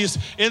eyes on these.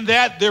 In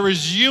that, there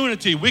is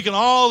unity. We can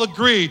all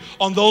agree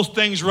on those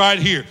things right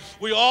here.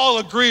 We all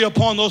agree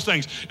upon those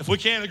things. If we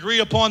can't agree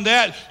upon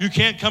that, you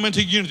can't come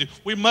into unity.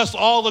 We must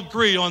all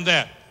agree on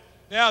that.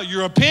 Now,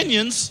 your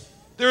opinions,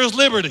 there is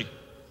liberty.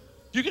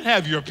 You can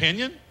have your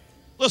opinion.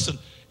 Listen,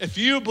 if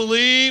you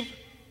believe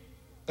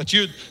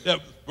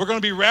that we're going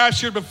to be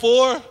raptured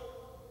before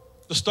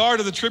the start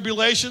of the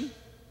tribulation,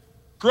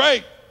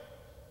 great.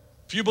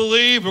 If you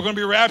believe we're going to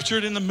be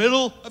raptured in the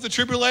middle of the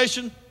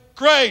tribulation,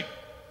 great.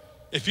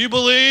 If you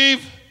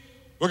believe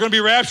we're going to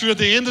be raptured at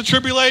the end of the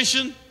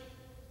tribulation,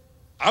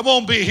 I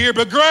won't be here,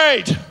 but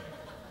great.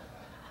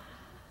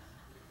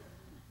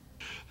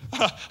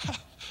 I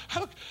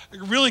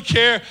really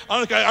care.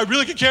 I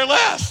really could care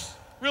less.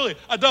 Really,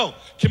 I don't.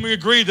 Can we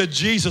agree that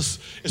Jesus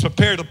has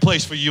prepared a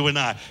place for you and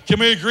I?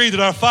 Can we agree that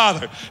our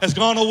Father has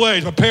gone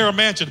away to prepare a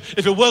mansion?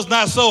 If it was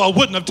not so, I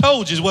wouldn't have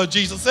told you what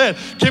Jesus said.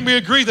 Can we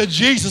agree that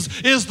Jesus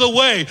is the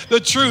way,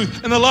 the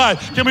truth, and the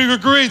life? Can we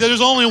agree that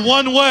there's only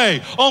one way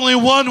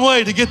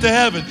to get to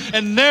heaven?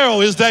 And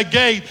narrow is that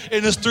gate,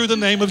 and it's through the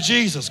name of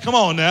Jesus. Come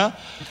on now.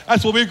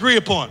 That's what we agree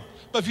upon.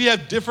 But if you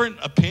have different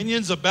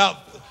opinions about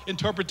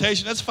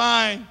interpretation, that's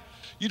fine.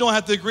 You don't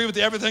have to agree with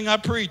everything I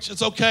preach.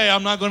 It's okay.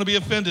 I'm not going to be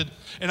offended.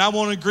 And I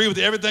won't agree with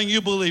everything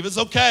you believe. It's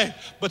okay.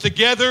 But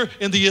together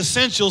in the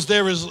essentials,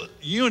 there is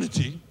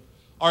unity.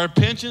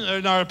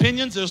 In our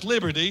opinions, there's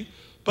liberty.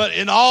 But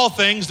in all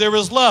things, there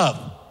is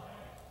love.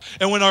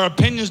 And when our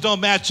opinions don't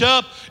match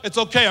up, it's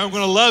okay. I'm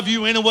going to love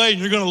you anyway,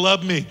 and you're going to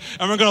love me.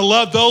 And we're going to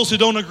love those who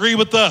don't agree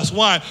with us.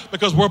 Why?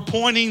 Because we're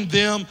pointing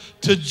them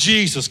to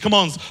Jesus. Come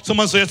on.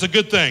 Someone say it's a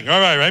good thing. All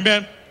right,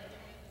 amen?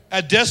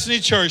 At Destiny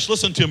Church,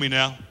 listen to me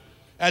now.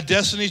 At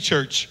Destiny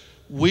Church,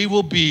 we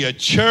will be a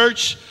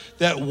church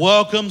that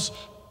welcomes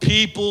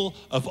people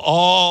of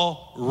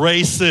all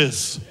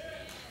races.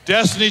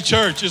 Destiny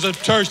Church is a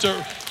church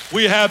that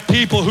we have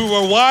people who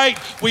are white,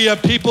 we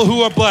have people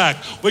who are black.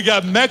 We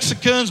got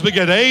Mexicans, we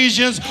got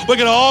Asians, we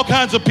got all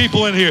kinds of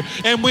people in here.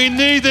 And we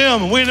need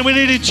them, we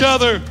need each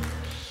other.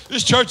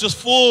 This church is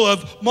full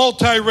of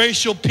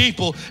multiracial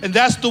people, and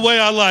that's the way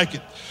I like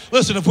it.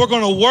 Listen, if we're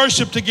going to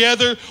worship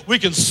together, we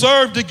can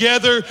serve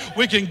together,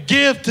 we can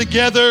give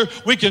together,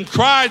 we can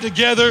cry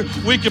together,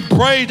 we can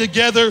pray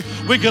together,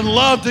 we can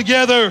love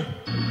together.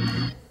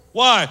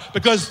 Why?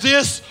 Because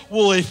this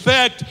will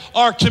affect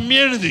our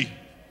community.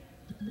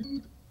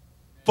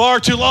 Far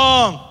too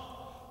long,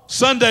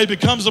 Sunday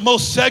becomes the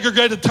most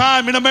segregated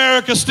time in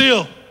America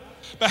still.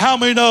 But how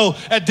many know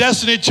at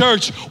Destiny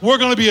Church, we're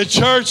going to be a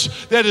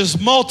church that is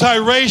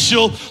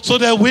multiracial so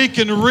that we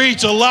can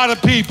reach a lot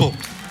of people.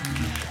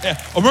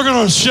 And we're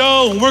going to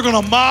show and we're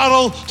going to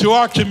model to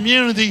our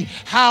community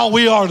how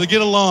we are to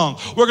get along.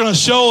 We're going to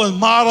show and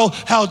model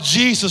how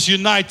Jesus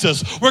unites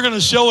us. We're going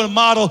to show and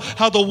model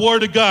how the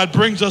Word of God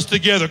brings us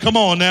together. Come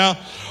on now.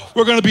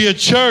 We're going to be a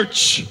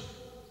church.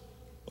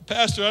 Well,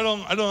 Pastor, I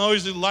don't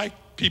always like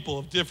people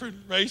of different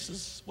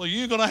races. Well,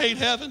 you're going to hate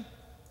heaven?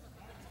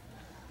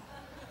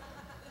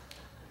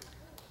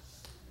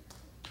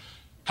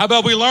 How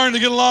about we learn to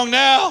get along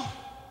now?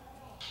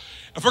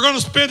 If we're going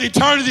to spend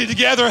eternity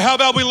together, how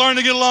about we learn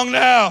to get along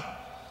now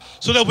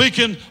so that we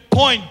can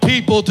point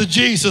people to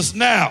Jesus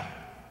now?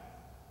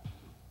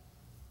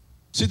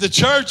 See, the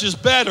church is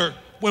better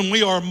when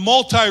we are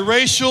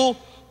multiracial,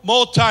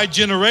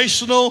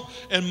 multi-generational,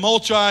 and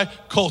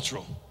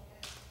multicultural.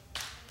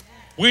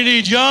 We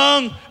need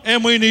young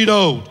and we need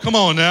old. Come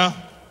on now.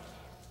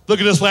 Look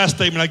at this last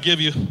statement I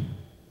give you.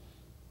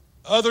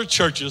 Other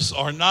churches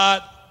are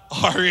not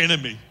our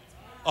enemy.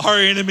 Our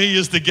enemy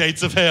is the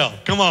gates of hell.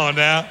 Come on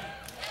now.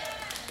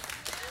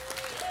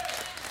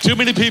 Too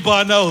many people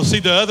I know see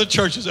the other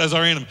churches as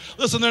our enemy.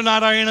 Listen, they're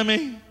not our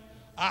enemy.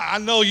 I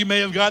know you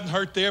may have gotten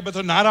hurt there, but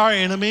they're not our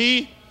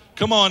enemy.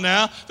 Come on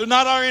now. They're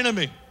not our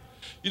enemy.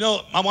 You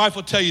know, my wife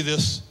will tell you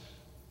this.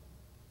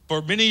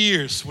 For many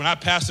years, when I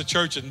passed a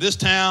church in this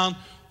town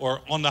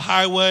or on the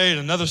highway in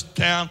another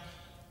town,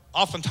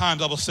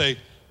 oftentimes I will say,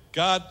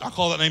 God, I'll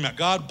call that name out.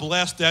 God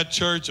bless that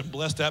church and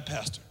bless that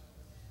pastor.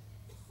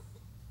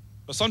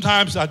 But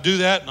sometimes I do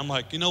that and I'm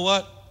like, you know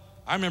what?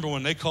 I remember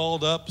when they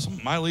called up some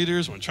of my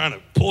leaders when trying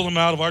to pull them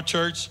out of our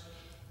church,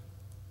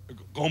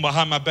 going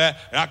behind my back,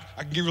 and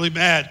I can get really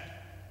mad.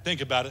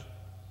 Think about it.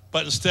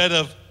 But instead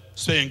of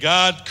saying,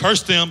 God,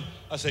 curse them,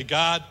 I say,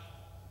 God,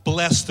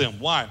 bless them.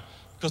 Why?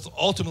 Because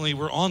ultimately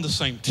we're on the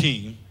same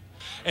team.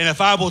 And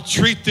if I will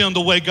treat them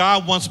the way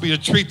God wants me to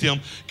treat them,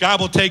 God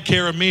will take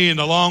care of me in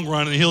the long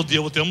run and he'll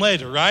deal with them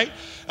later, right?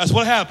 That's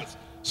what happens.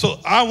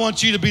 So I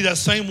want you to be that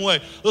same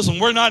way. Listen,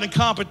 we're not in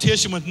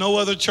competition with no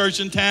other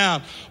church in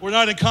town. We're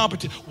not in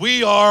competition.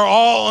 We are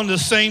all on the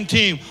same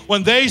team.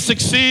 When they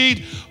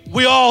succeed,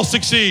 we all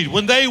succeed.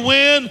 When they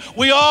win,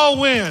 we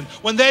all win.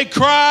 When they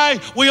cry,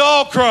 we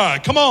all cry.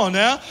 Come on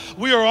now.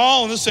 We are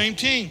all on the same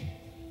team.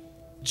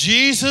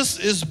 Jesus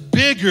is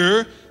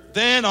bigger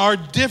than our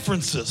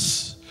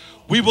differences.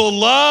 We will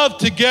love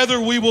together.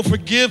 We will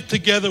forgive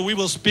together. We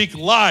will speak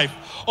life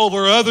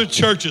over other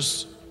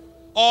churches,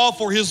 all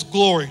for his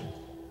glory.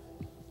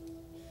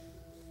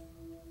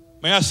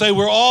 May I say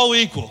we're all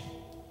equal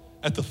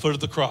at the foot of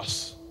the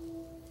cross.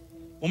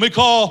 When we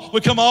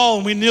come all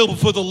and we kneel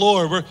before the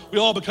Lord, we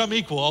all become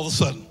equal all of a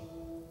sudden.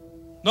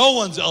 No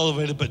one's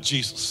elevated but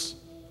Jesus.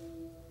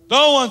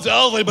 No one's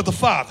elevated but the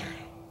Father.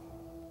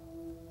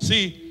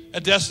 See,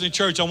 at Destiny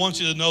Church, I want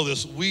you to know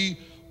this. We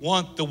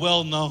want the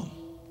well-known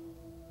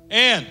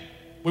and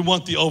we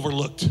want the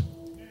overlooked.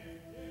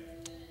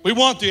 We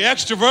want the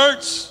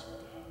extroverts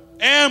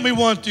and we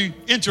want the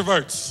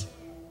introverts.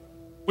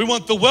 We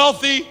want the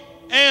wealthy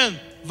and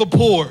the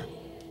poor.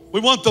 We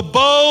want the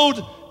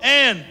bold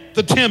and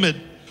the timid.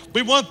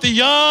 We want the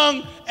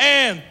young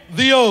and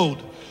the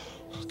old.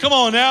 Come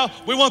on now.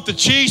 We want the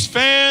Chiefs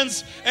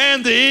fans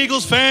and the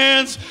Eagles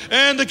fans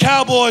and the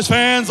Cowboys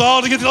fans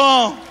all to get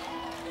along.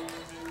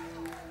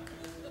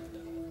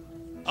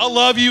 I'll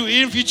love you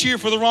even if you cheer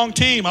for the wrong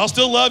team. I'll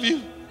still love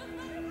you.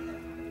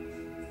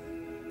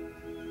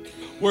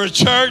 We're a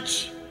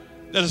church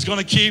that is going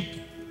to keep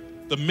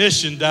the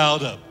mission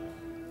dialed up.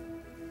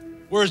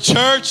 We're a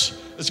church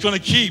that's going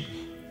to keep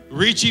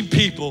reaching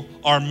people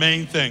our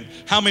main thing.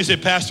 How many say,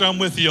 Pastor, I'm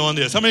with you on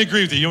this? How many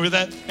agree with you? You hear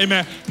that?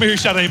 Amen. Let me hear you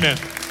shout amen.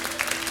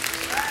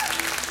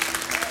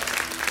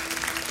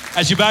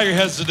 As you bow your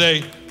heads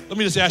today, let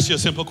me just ask you a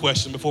simple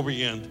question before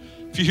we end.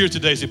 If you're here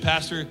today, say,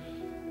 Pastor,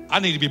 I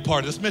need to be part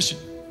of this mission.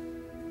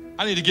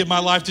 I need to give my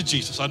life to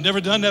Jesus. I've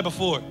never done that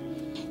before.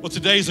 Well,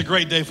 today is a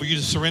great day for you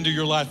to surrender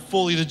your life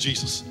fully to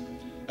Jesus.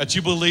 That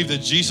you believe that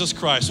Jesus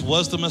Christ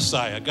was the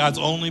Messiah, God's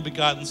only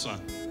begotten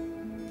Son.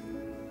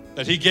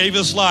 That he gave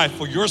his life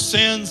for your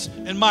sins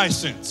and my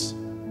sins.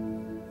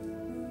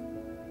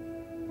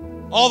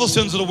 All the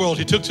sins of the world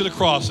he took to the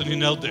cross and he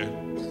knelt there.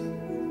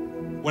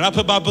 When I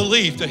put my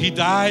belief that he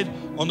died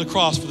on the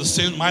cross for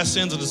my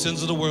sins and the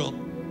sins of the world,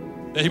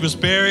 that he was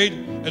buried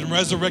and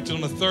resurrected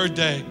on the third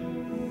day,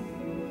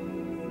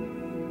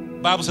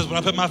 the Bible says when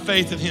I put my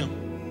faith in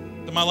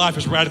him, that my life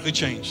is radically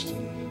changed.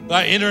 That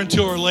I enter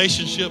into a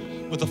relationship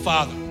with the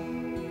Father.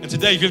 And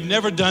today, if you've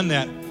never done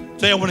that,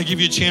 today I want to give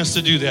you a chance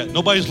to do that.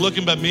 Nobody's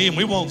looking but me, and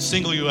we won't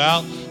single you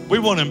out. We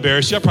won't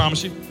embarrass you, I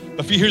promise you.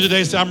 But if you're here today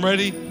and say, I'm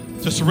ready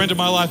to surrender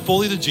my life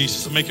fully to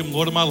Jesus and make him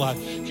Lord of my life,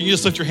 can you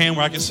just lift your hand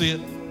where I can see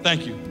it?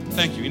 Thank you.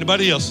 Thank you.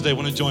 Anybody else today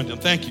want to join them?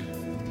 Thank you.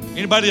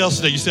 Anybody else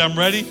today? You say, I'm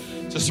ready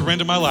to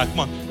surrender my life.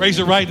 Come on, raise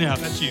it right now.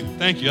 That's you.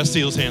 Thank you. I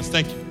see those hands.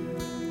 Thank you.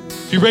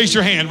 If you raise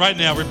your hand right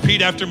now,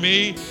 repeat after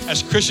me.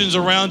 As Christians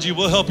around you,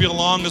 we'll help you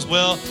along as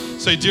well.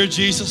 Say, Dear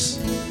Jesus,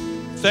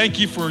 thank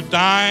you for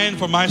dying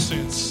for my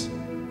sins.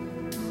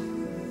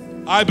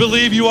 I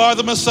believe you are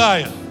the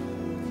Messiah,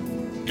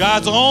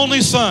 God's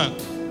only Son.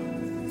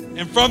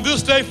 And from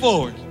this day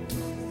forward,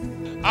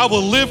 I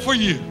will live for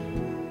you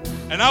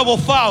and I will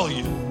follow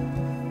you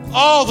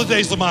all the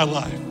days of my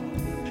life.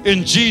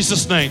 In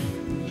Jesus' name.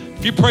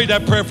 If you prayed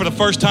that prayer for the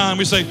first time,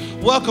 we say,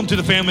 welcome to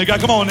the family of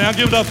God. Come on now,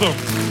 give it up for them.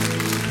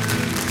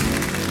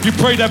 If you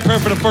prayed that prayer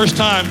for the first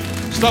time,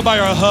 stop by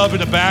our hub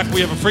in the back.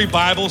 We have a free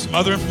Bible, some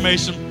other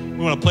information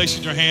we want to place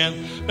in your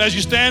hand. But as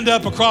you stand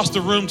up across the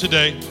room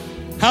today,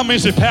 how many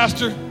say,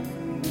 Pastor,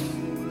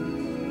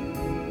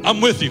 I'm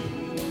with you.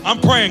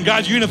 I'm praying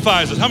God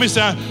unifies us. How many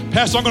say,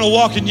 Pastor, I'm going to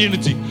walk in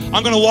unity.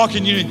 I'm going to walk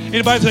in unity.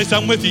 Anybody say,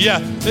 I'm with you? Yeah,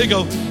 there you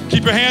go.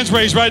 Keep your hands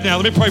raised right now.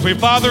 Let me pray for you.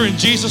 Father, in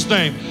Jesus'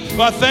 name,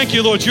 God, thank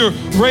you, Lord, you're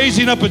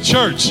raising up a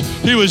church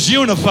who is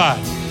unified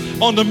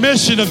on the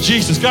mission of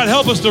Jesus. God,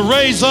 help us to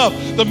raise up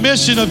the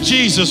mission of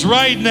Jesus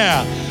right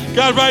now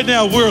God, right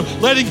now, we're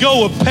letting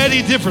go of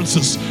petty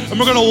differences, and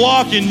we're going to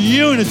walk in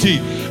unity,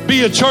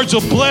 be a church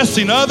of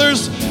blessing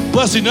others,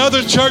 blessing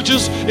other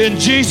churches in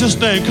Jesus'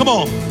 name. Come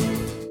on.